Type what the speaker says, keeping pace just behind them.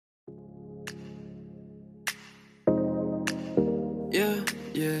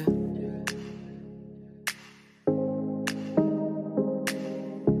yeah.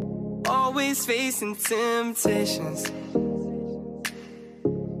 Always facing temptations.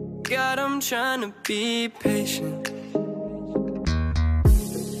 God, I'm trying to be patient.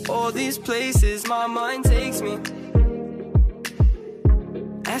 All these places my mind takes me,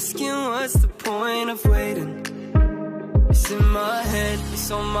 asking what's the point of waiting. It's in my head,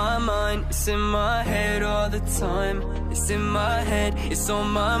 it's on my mind. It's in my head all the time. It's in my head, it's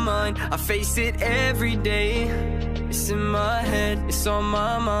on my mind. I face it every day. It's in my head, it's on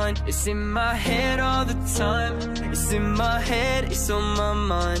my mind. It's in my head all the time. It's in my head, it's on my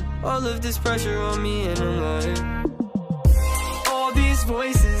mind. All of this pressure on me and I'm like, all these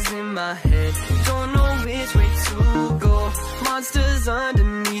voices in my head, don't know which way to go. Monsters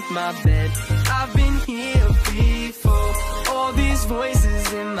underneath my bed, I've been here before. All these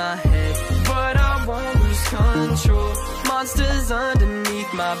voices in my head, but I won't lose control. Monsters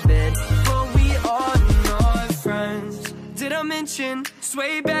underneath my bed, but we are not friends. Did I mention,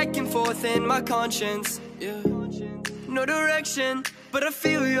 sway back and forth in my conscience, yeah. No direction, but I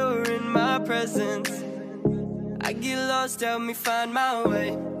feel you're in my presence. I get lost, help me find my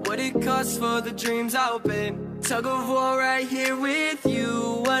way. What it costs for the dreams I'll pay. Tug of war right here with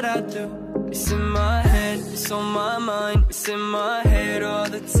you, what I do. It's in my head, it's on my mind. It's in my head all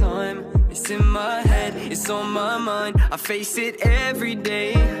the time. It's in my head, it's on my mind. I face it every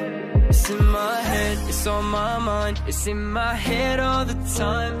day. It's in my head, it's on my mind. It's in my head all the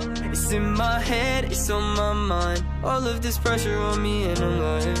time. It's in my head, it's on my mind. All of this pressure on me and I'm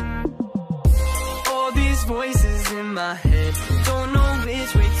like, all these voices in my head, don't know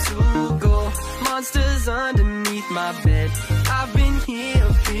which way to go. Monsters underneath my bed, I've been here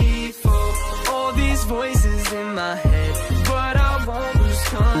before. All these voices in my head, but I won't lose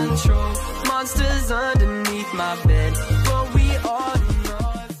control. Monsters underneath my bed,